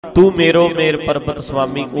तू मेरो मेर परबत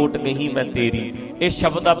स्वामी ओट गही मैं तेरी। इस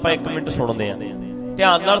शब्द आपां एक मिनट सुणदे हां,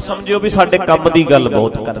 ध्यान नाल समझिओ भी साडे काम दी गल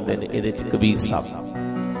बहुत करदे ने इहदे च कबीर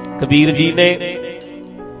साहब। कबीर जी ने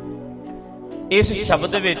इस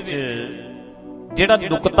शब्द विच जिहड़ा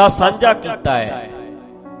नुकता साझा कीता है,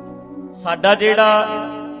 साडा जिहड़ा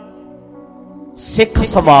सिख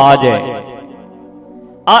समाज है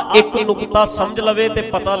आ एक नुकता समझ लवे ते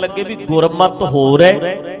पता लगे भी गुरमत होर है,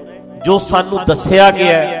 जो सानू दस्या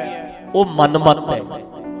गया वो मनमत है,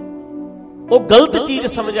 वो गलत चीज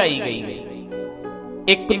समझाई गई है।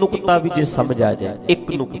 एक नुकता भी जे समझ आ जाए,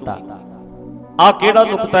 एक नुकता आ केड़ा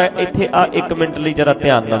नुकता है इत्थे आ एक मिनट लई जरा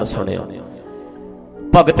ध्यान नाल सुणिओ।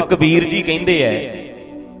 भगत कबीर जी कहंदे है,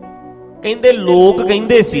 कहंदे लोग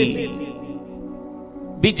कहंदे सी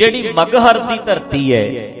भी जिहड़ी मगहर दी धरती है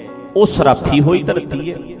वो सराफी हुई धरती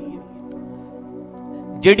है,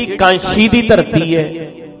 जिहड़ी कांशी दी धरती है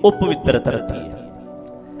वो पवित्र धरती है।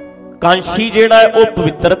 कांशी जिहड़ा है वो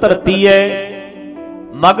पवित्र धरती है,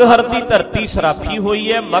 मगहर दी धरती सराफी हुई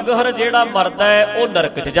है। मगहर जिहड़ा मरदा है वो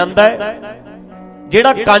नरक च जांदा है,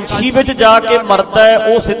 जिहड़ा कांशी विच जाके मरदा है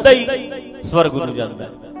वो सीधा ही स्वर्ग नूं जांदा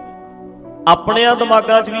है। अपने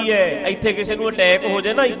दिमागां च भी है, इत्थे किसी नूं अटैक हो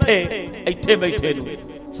जाए ना, इत्थे बैठे नूं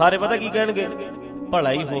सारे पता की कहणगे, भला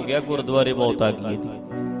ही हो गया गुरुद्वारे मौत आ गई थी,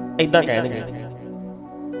 ऐदां कहणगे।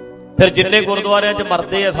 फिर जिन्ने गुरुद्वारियां च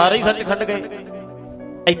मरदे आ सारे ही सचखंड गए।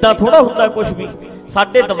 ऐदां थोड़ा हुंदा कुछ भी,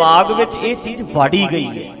 साडे दिमाग विच इह चीज वाड़ी गई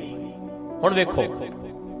है। हुण वेखो,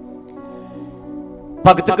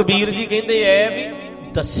 भगत कबीर जी कहंदे ऐ भी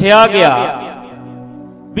दस्सिया गया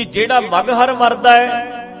भी जिहड़ा मगहर मरदा है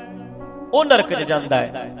वो नरक च जांदा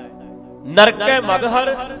है। नरक है मगहर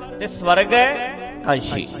ते स्वर्ग है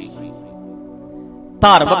कांशी।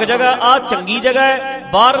 धार्मिक जगह आ चंगी जगह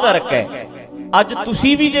है, बाहर नरक है। अज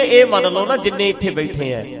तुसी भी जे ये मान लो ना, जिन्ने इत्थे बैठे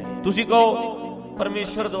हैं, तुसी कहो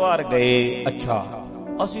परमेश्वर द्वार गए, अच्छा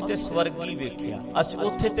असीं ते स्वर्गी वेखिया, असीं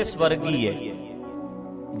उत्थे ते स्वर्गी है।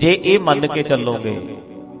 जे ये मन के चलोगे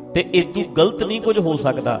ते इदू गलत नहीं कुछ हो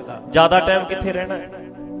सकता। ज्यादा टाइम कित्थे रहना है?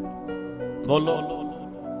 बोलो,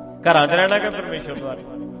 घरां च रहना कि परमेश्वर द्वार?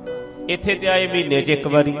 इत्थे ते आए महीने च एक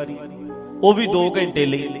बारी, वो भी 2 घंटे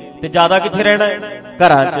लई, ते ज्यादा कित्थे रहना है?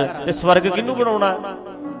 घरां च। ते स्वर्ग किहनूं बनाउणा?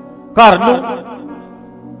 घर नूं।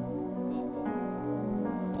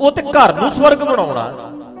 वो ते घर नूं स्वर्ग बनाउणा।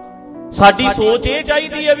 साडी सोच ये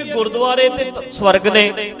चाहिदी है भी गुरुद्वारे ते स्वर्ग ने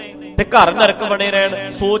ते घर नरक बने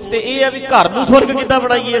रहन। सोच ते ये है भी घर नूं स्वर्ग किद्दां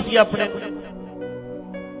बनाईए असीं अपने।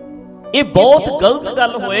 ये बहुत गलत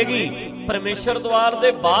गल होएगी। परमेश्वर द्वार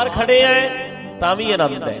दे बाहर खड़े हैं तां भी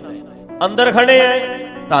आनंद है, अंदर खड़े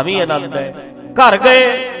हैं तां भी आनंद है, घर गए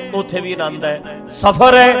उत्थे भी आनंद है,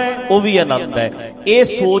 सफर है वो भी आनंद है। ये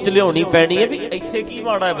सोच लियाउणी पैणी है भी इत्थे की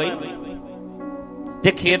माड़ा है बई,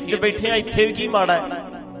 जे खेत च बैठे हैं इत्थे भी की माड़ा है?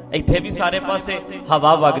 इत्थे भी सारे पासे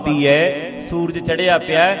हवा वगदी है, सूरज चढ़िया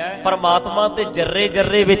पिया है, परमात्मा ते जर्रे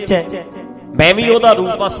जर्रे विच है। मैं भी ओहदा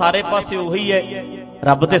रूप आ, सारे पासे उही है।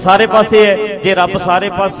 रब ते सारे पासे है। जे रब सारे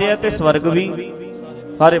पासे है ते स्वर्ग भी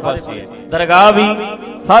सारे पासे है, दरगाह भी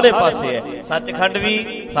सारे पासे है, सचखंड भी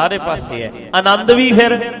सारे पासे है, आनंद भी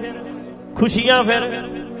फिर, खुशियां फिर,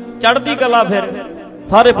 चढ़दी कला फिर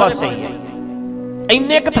सारे पासे ही है।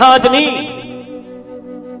 इन्ने क थां च नहीं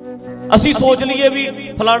असी सोच लीए भी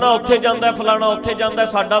फलाना उत्थे जांदा है, फलाना उत्थे जांदा है,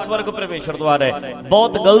 साडा स्वर्ग परमेश्वर द्वार है।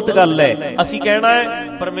 बहुत गलत गल है। असी कहना है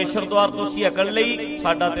परमेश्वर द्वार तो असी अकल लई,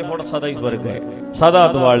 साडा ते हुण सदा ही स्वर्ग है। सदा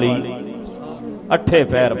दिवाली, अठे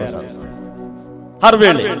पैर बसंत, हर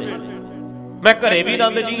वेले। मैं घरे भी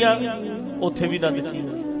आनंद जी हाँ, उत्थे भी आनंद जी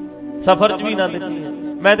हाँ, सफर च भी आनंद जी हाँ।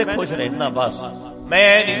 मैं ते खुश रहना बस। मैं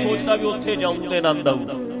नहीं सोचता भी उत्थे जाऊं ते आनंद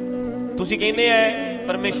आऊगा। तुसीं कहंदे आ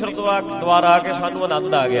परमेश्वर द्वार आके सानू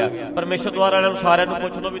आनंद आ गया। परमेश्वर द्वार वालिਆਂ ਨੂੰ ਸਾਰਿਆਂ ਨੂੰ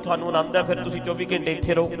ਪੁੱਛ ਲਓ ਵੀ ਤੁਹਾਨੂੰ ਆਨੰਦ ਹੈ, ਫਿਰ ਤੁਸੀਂ 24 ਘੰਟੇ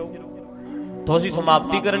ਇੱਥੇ ਰਹੋ। तो ਅਸੀਂ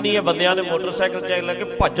समाप्ति करनी है। बंदियां ने मोटरसाइकिल चैक लगे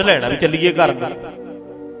भज लेना भी चलीए घर में।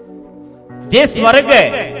 जे स्वर्ग है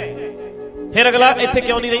फिर अगला इत्थे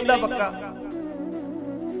क्यों नहीं रहिंदा पक्का?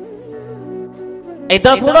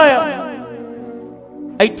 ऐदां थोड़ा आ।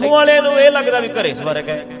 इत्थों वालिਆਂ ਨੂੰ ਇਹ लगदा भी घरे स्वर्ग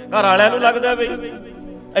है, घर वालिਆਂ ਨੂੰ लगदा भी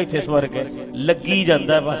ਇੱਥੇ स्वर्ग है। लगी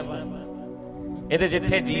जांदा बस। ਇਹਦੇ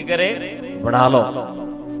ਜਿੱਥੇ जी करे बना लो,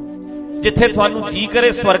 जिथे तुहानू जी करे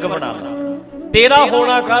स्वर्ग बना लो। तेरा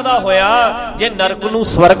होना काहदा होया जे नरक नू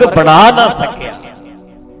स्वर्ग बना ना सकिया?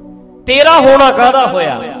 तेरा होना काहदा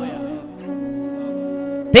होया?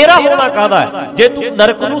 तेरा होना काहदा है जे तू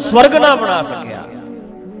नरक नू स्वर्ग ना बना सकिया?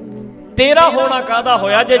 तेरा होना काहदा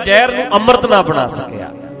होया जे जहर नू अमृत ना बना सकिया?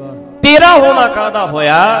 तेरा होना काहदा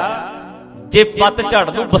होया जे पतझड़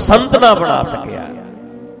नू बसंत ना बना सकिया?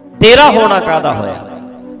 तेरा होना काहदा होया?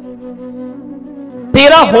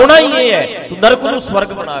 ਤੇਰਾ ਹੋਣਾ ਹੀ ਇਹ ਹੈ, ਤੂੰ ਨਰਕ ਨੂੰ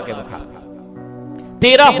ਸਵਰਗ ਬਣਾ ਕੇ ਵਿਖਾ।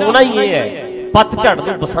 ਤੇਰਾ ਹੋਣਾ ਹੀ ਇਹ ਹੈ, ਪਤਝੜ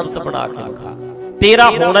ਨੂੰ ਬਸੰਤ ਬਣਾ ਕੇ ਵਿਖਾ। ਤੇਰਾ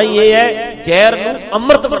ਹੋਣਾ ਹੀ ਇਹ ਹੈ, ਜ਼ਹਿਰ ਨੂੰ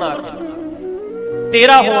ਅੰਮ੍ਰਿਤ ਬਣਾ ਕੇ।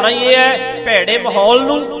 ਤੇਰਾ ਹੋਣਾ ਹੀ ਇਹ ਹੈ, ਭੈੜੇ ਮਾਹੌਲ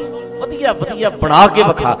ਨੂੰ ਵਧੀਆ ਵਧੀਆ ਬਣਾ ਕੇ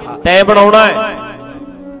ਵਿਖਾ। ਤੈਂ ਬਣਾਉਣਾ ਹੈ,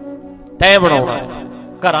 ਤੈਂ ਬਣਾਉਣਾ ਹੈ।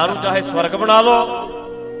 ਘਰਾਂ ਨੂੰ ਚਾਹੇ ਸਵਰਗ ਬਣਾ ਲਓ,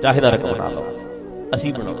 ਚਾਹੇ ਨਰਕ ਬਣਾ ਲਓ,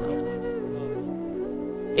 ਅਸੀਂ ਬਣਾਉਣਾ।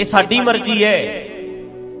 ਇਹ ਸਾਡੀ ਮਰਜ਼ੀ ਹੈ।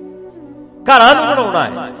 ਘਰਾਂ ਨੂੰ ਬਣਾਉਣਾ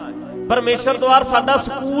ਹੈ। ਪਰਮੇਸ਼ਰ ਦੁਆਰ ਸਾਡਾ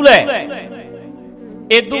ਸਕੂਲ ਹੈ,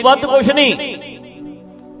 ਇਦੋਂ ਵੱਧ ਕੁਛ ਨਹੀਂ।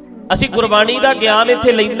 ਅਸੀਂ ਗੁਰਬਾਣੀ ਦਾ ਗਿਆਨ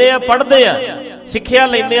ਇੱਥੇ ਲੈਂਦੇ ਆ, ਪੜ੍ਹਦੇ ਆ, ਸਿੱਖਿਆ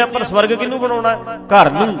ਲੈਂਦੇ ਆ, ਪਰ ਸਵਰਗ ਕਿਹਨੂੰ ਬਣਾਉਣਾ? ਘਰ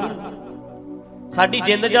ਨੂੰ। ਸਾਡੀ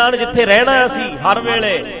ਜਿੰਦ ਜਾਨ ਜਿੱਥੇ ਰਹਿਣਾ ਅਸੀਂ ਹਰ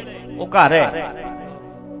ਵੇਲੇ, ਉਹ ਘਰ ਹੈ।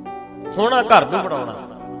 ਸੋਹਣਾ ਘਰ ਨੂੰ ਬਣਾਉਣਾ।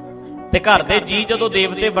 ਤੇ ਘਰ ਦੇ ਜੀ ਜਦੋਂ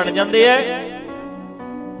ਦੇਵਤੇ ਬਣ ਜਾਂਦੇ ਐ,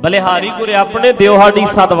 ਬਲਿਹਾਰੀ ਗੁਰੇ ਆਪਣੇ ਦਿਓਹਾੜੀ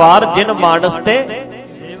ਸਦਵਾਰ ਜਿਨ ਮਾਨਸ ਤੇ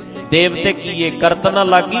ਦੇਵਤੇ ਕੀਏ ਕਰਤ ਨਾ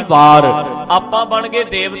ਲਾਗੀ ਵਾਰ। ਆਪਾਂ ਬਣ ਗਏ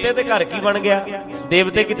ਦੇਵਤੇ ਤੇ ਘਰ ਕੀ ਬਣ ਗਿਆ?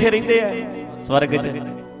 ਦੇਵਤੇ ਕਿੱਥੇ ਰਹਿੰਦੇ ਐ? ਸਵਰਗ 'ਚ।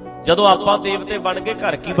 ਜਦੋਂ ਆਪਾਂ ਦੇਵਤੇ ਬਣ ਗਏ,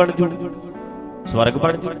 ਘਰ ਕੀ ਬਣ ਜੂ? ਸਵਰਗ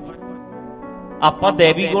ਬਣ ਜੂ। ਆਪਾਂ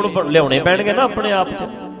ਦੇਵੀ ਗੁਣ ਲਿਆਉਣੇ ਪੈਣਗੇ ਨਾ ਆਪਣੇ ਆਪ 'ਚ,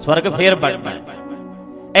 ਸਵਰਗ ਫੇਰ ਬਣਨਾ।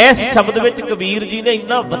 ਇਸ ਸ਼ਬਦ ਵਿੱਚ ਕਬੀਰ ਜੀ ਨੇ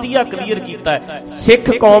ਇੰਨਾ ਵਧੀਆ ਕਲੀਅਰ ਕੀਤਾ ਹੈ। ਸਿੱਖ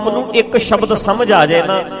ਕੌਮ ਨੂੰ ਇੱਕ ਸ਼ਬਦ ਸਮਝ ਆ ਜਾਏ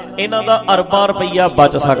ਨਾ, ਇਹਨਾਂ ਦਾ ਅਰਬਾਂ ਰੁਪਈਆ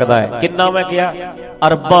ਬਚ ਸਕਦਾ ਹੈ। ਕਿੰਨਾ ਮੈਂ ਕਿਹਾ?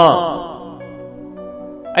 ਅਰਬਾਂ।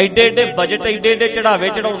 ਐਡੇ ਐਡੇ ਬਜਟ, ਐਡੇ ਐਡੇ ਚੜਾਵੇ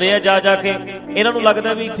ਚੜਾਉਂਦੇ ਆ ਜਾ ਜਾ ਕੇ, ਇਹਨਾਂ ਨੂੰ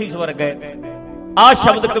ਲੱਗਦਾ ਵੀ ਇੱਥੇ ਹੀ ਸਵਰਗ ਹੈ। ਆਹ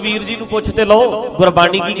ਸ਼ਬਦ ਕਬੀਰ ਜੀ ਨੂੰ ਪੁੱਛ ਤੇ ਲਓ,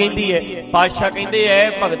 ਗੁਰਬਾਣੀ ਕੀ ਕਹਿੰਦੀ ਹੈ? ਪਾਤਸ਼ਾਹ ਕਹਿੰਦੇ ਐ,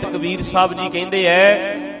 ਭਗਤ ਕਬੀਰ ਸਾਹਿਬ ਜੀ ਕਹਿੰਦੇ ਐ,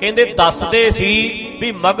 ਕਹਿੰਦੇ ਦੱਸਦੇ ਸੀ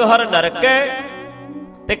ਵੀ ਮਗਹਰ ਨਰਕ ਹੈ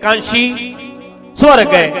ਤੇ ਕਾਂਸ਼ੀ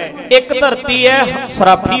ਸਵਰਗ ਹੈ। ਇੱਕ ਧਰਤੀ ਹੈ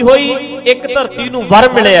ਸਰਾਫੀ ਹੋਈ, ਇੱਕ ਧਰਤੀ ਨੂੰ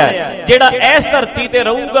ਵਰ ਮਿਲਿਆ। ਜਿਹੜਾ ਇਸ ਧਰਤੀ ਤੇ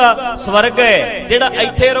ਰਹੂਗਾ ਸਵਰਗ ਹੈ, ਜਿਹੜਾ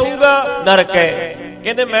ਇੱਥੇ ਰਹੂਗਾ ਨਰਕ ਹੈ।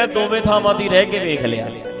 ਕਹਿੰਦੇ ਮੈਂ ਦੋਵੇਂ ਥਾਵਾਂ ਦੀ ਰਹਿ ਕੇ ਵੇਖ ਲਿਆ।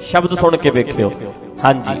 ਸ਼ਬਦ ਸੁਣ ਕੇ ਵੇਖਿਓ।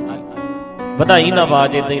 ਹਾਂਜੀ, ਵਧਾਈ ਨਾ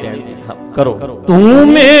ਆਵਾਜ਼ ਏਦਾਂ ਹੀ ਰਹਿਣੀ। ਹਾਂ ਕਰੋ। ਤੂੰ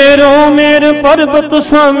ਮੇਰੋ ਮੇਰ ਪਰਬਤ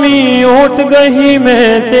स्वामी ओट गही मैं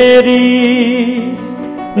तेरी,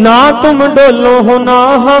 ना तुम डोलो हो ना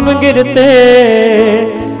हम गिरते,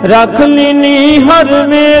 रख लीनी हर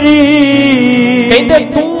मेरी। ਕਹਿੰਦੇ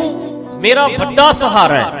ਤੂੰ ਮੇਰਾ ਵੱਡਾ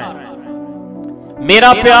ਸਹਾਰਾ ਹੈ,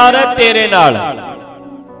 ਮੇਰਾ ਪਿਆਰ ਹੈ ਤੇਰੇ ਨਾਲ,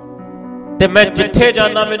 ਤੇ ਮੈਂ ਜਿੱਥੇ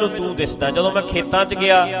ਜਾਣਾ ਮੈਨੂੰ ਤੂੰ ਦਿਸਦਾ। ਜਦੋਂ ਮੈਂ ਖੇਤਾਂ 'ਚ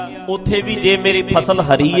ਗਿਆ, ਉੱਥੇ ਵੀ ਜੇ ਮੇਰੀ ਫਸਲ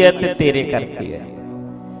ਹਰੀ ਹੈ ਤੇ ਤੇਰੇ ਕਰਕੇ ਹੈ,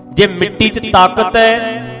 ਜੇ ਮਿੱਟੀ 'ਚ ਤਾਕਤ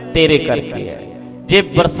ਹੈ ਤੇਰੇ ਕਰਕੇ ਹੈ, ਜੇ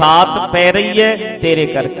ਬਰਸਾਤ ਪੈ ਰਹੀ ਹੈ ਤੇਰੇ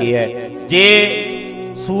ਕਰਕੇ ਹੈ, ਜੇ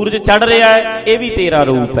ਸੂਰਜ ਚੜ ਰਿਹਾ ਹੈ ਇਹ ਵੀ ਤੇਰਾ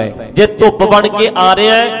ਰੂਪ ਹੈ, ਜੇ ਧੁੱਪ ਬਣ ਕੇ ਆ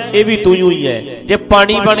ਰਿਹਾ ਹੈ ਇਹ ਵੀ ਤੂੰ ਹੀ ਹੈ, ਜੇ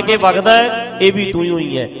ਪਾਣੀ ਬਣ ਕੇ ਵਗਦਾ ਹੈ ਇਹ ਵੀ ਤੂੰ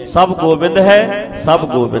ਹੀ ਹੈ। ਸਭ ਗੋਬਿੰਦ ਹੈ, ਸਭ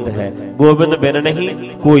ਗੋਬਿੰਦ ਹੈ, ਗੋਬਿੰਦ ਬਿਨ ਨਹੀਂ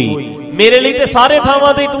ਕੋਈ। ਮੇਰੇ ਲਈ ਤੇ ਸਾਰੇ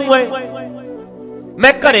ਥਾਵਾਂ ਤੇ ਤੂੰ ਹੈ।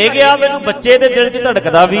 ਮੈਂ ਘਰੇ ਗਿਆ, ਮੈਨੂੰ ਬੱਚੇ ਦੇ ਦਿਲ 'ਚ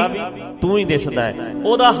ਧੜਕਦਾ ਵੀ ਤੂੰ ਹੀ ਦਿਸਦਾ ਹੈ।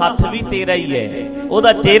 ਉਹਦਾ ਹੱਥ ਵੀ ਤੇਰਾ ਹੀ ਹੈ,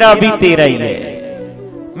 ਉਹਦਾ ਚਿਹਰਾ ਵੀ ਤੇਰਾ ਹੀ ਹੈ।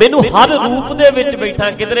 ਮੈਨੂੰ ਹਰ ਰੂਪ ਦੇ ਵਿੱਚ ਬੈਠਾ,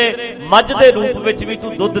 ਕਿਧਰੇ ਮੱਝ ਦੇ ਰੂਪ ਵਿੱਚ ਵੀ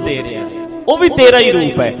ਤੂੰ ਦੁੱਧ ਦੇ ਰਿਹਾ, ਉਹ ਵੀ ਤੇਰਾ ਹੀ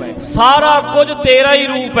ਰੂਪ ਹੈ। ਸਾਰਾ ਕੁਝ ਤੇਰਾ ਹੀ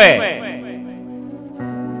ਰੂਪ ਹੈ।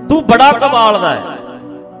 ਤੂੰ ਬੜਾ ਕਮਾਲ ਦਾ ਹੈ।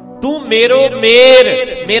 ਤੂੰ ਮੇਰੋ ਮੇਰ,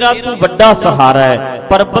 ਮੇਰਾ ਤੂੰ ਵੱਡਾ ਸਹਾਰਾ ਹੈ।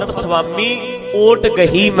 ਪਰਬਤ ਸੁਆਮੀ ਓਟ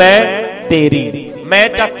ਗਹੀ ਮੈਂ ਤੇਰੀ, ਮੈਂ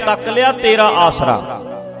ਚੱਕ ਤੱਕ ਲਿਆ ਤੇਰਾ ਆਸਰਾ,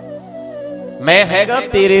 ਮੈਂ ਹੈਗਾ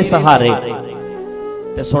ਤੇਰੇ ਸਹਾਰੇ।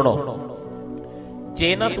 ਤੇ ਸੁਣੋ,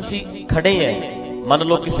 ਜੇ ਨਾ ਤੁਸੀਂ ਖੜੇ ਐ, ਮੰਨ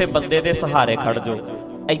ਲਓ ਕਿਸੇ ਬੰਦੇ ਦੇ ਸਹਾਰੇ ਖੜ ਜਾਓ,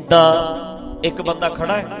 ਏਦਾਂ ਇੱਕ ਬੰਦਾ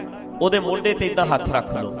ਖੜਾ ਹੈ, ਉਹਦੇ ਮੋਢੇ ਤੇ ਏਦਾਂ ਹੱਥ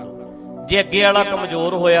ਰੱਖ ਲਓ। ਜੇ ਅੱਗੇ ਵਾਲਾ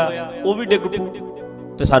ਕਮਜ਼ੋਰ ਹੋਇਆ ਉਹ ਵੀ ਡਿੱਗ ਪੂ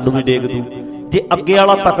ਤੇ ਸਾਨੂੰ ਵੀ ਡੇਗ ਦੂ। ਜੇ ਅੱਗੇ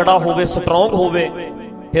ਵਾਲਾ ਤਕੜਾ ਹੋਵੇ, ਸਟਰੋਂਗ ਹੋਵੇ,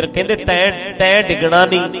 ਫਿਰ ਕਹਿੰਦੇ ਤੈਂ ਡਿੱਗਣਾ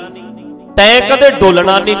ਨਹੀਂ, ਤੈਂ ਕਦੇ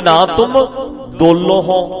ਡੋਲਣਾ ਨਹੀਂ, ਨਾ ਤੁਮ ਡੋਲੋ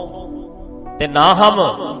ਹੋ ਤੇ ਨਾ ਹਮ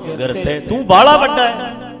ਗਿਰਤੇ। ਤੂੰ ਬਾਹਲਾ ਵੱਡਾ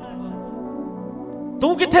ਹੈ,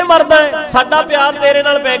 ਤੂੰ ਕਿੱਥੇ ਮਰਦਾ ਹੈ? ਸਾਡਾ ਪਿਆਰ ਤੇਰੇ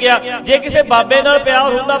ਨਾਲ ਪੈ ਗਿਆ। ਜੇ ਕਿਸੇ ਬਾਬੇ ਨਾਲ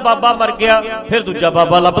ਪਿਆਰ ਹੁੰਦਾ, ਬਾਬਾ ਮਰ ਗਿਆ, ਫਿਰ ਦੂਜਾ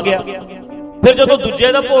ਬਾਬਾ ਲੱਭ ਗਿਆ। ਫਿਰ ਜਦੋਂ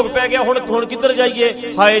ਦੂਜੇ ਦਾ ਭੋਗ ਪੈ ਗਿਆ, ਹੁਣ ਕਿੱਧਰ ਜਾਈਏ?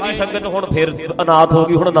 ਹਾਏ ਜੀ ਸੰਗਤ, ਹੁਣ ਫਿਰ ਅਨਾਥ ਹੋ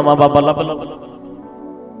ਗਈ, ਹੁਣ ਨਵਾਂ ਬਾਬਾ ਲੱਭ ਲਓ।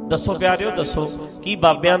 ਦੱਸੋ ਪਿਆਰਿਓ, ਦੱਸੋ ਕੀ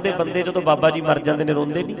ਬਾਬਿਆਂ ਦੇ ਬੰਦੇ ਜਦੋਂ ਬਾਬਾ ਜੀ ਮਰ ਜਾਂਦੇ ਨੇ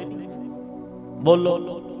ਰੋਂਦੇ ਨਹੀਂ? ਬੋਲੋ।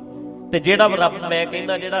 ਤੇ ਜਿਹੜਾ ਰੱਬ, ਮੈਂ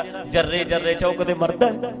ਕਹਿੰਦਾ ਜਿਹੜਾ ਜਰਰੇ ਜਰਰੇ ਚ, ਉਹ ਕਦੇ ਮਰਦਾ?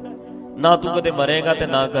 ਨਾ ਤੂੰ ਕਦੇ ਮਰੇਗਾ ਤੇ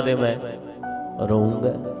ਨਾ ਕਦੇ ਮੈਂ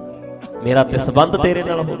ਰੋਊਂਗਾ। ਮੇਰਾ ਤੇ ਸੰਬੰਧ ਤੇਰੇ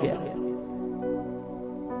ਨਾਲ ਹੋ ਗਿਆ,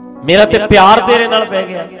 ਮੇਰਾ ਤੇ ਪਿਆਰ ਤੇਰੇ ਨਾਲ ਪੈ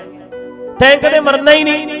ਗਿਆ। ਤੈਂ ਕਦੇ ਮਰਨਾ ਹੀ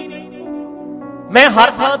ਨਹੀਂ। ਮੈਂ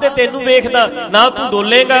ਹਰ ਥਾਂ ਤੇ ਤੈਨੂੰ ਵੇਖਦਾ, ਨਾ ਤੂੰ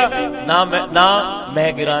ਡੋਲੇਗਾ ਨਾ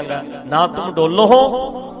ਮੈਂ ਗਿਰਾਂਗਾ। ਨਾ ਤੁਮ ਡੋਲੋ ਹੋ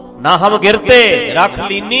ਨਾ ਹਮ ਗਿਰਤੇ, ਰੱਖ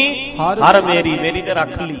ਲੀਨੀ ਹਰ ਮੇਰੀ, ਮੇਰੀ ਤੇ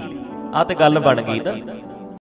ਰੱਖ ਲਈ। ਆਹ ਤੇ ਗੱਲ ਬਣ ਗਈ ਨਾ।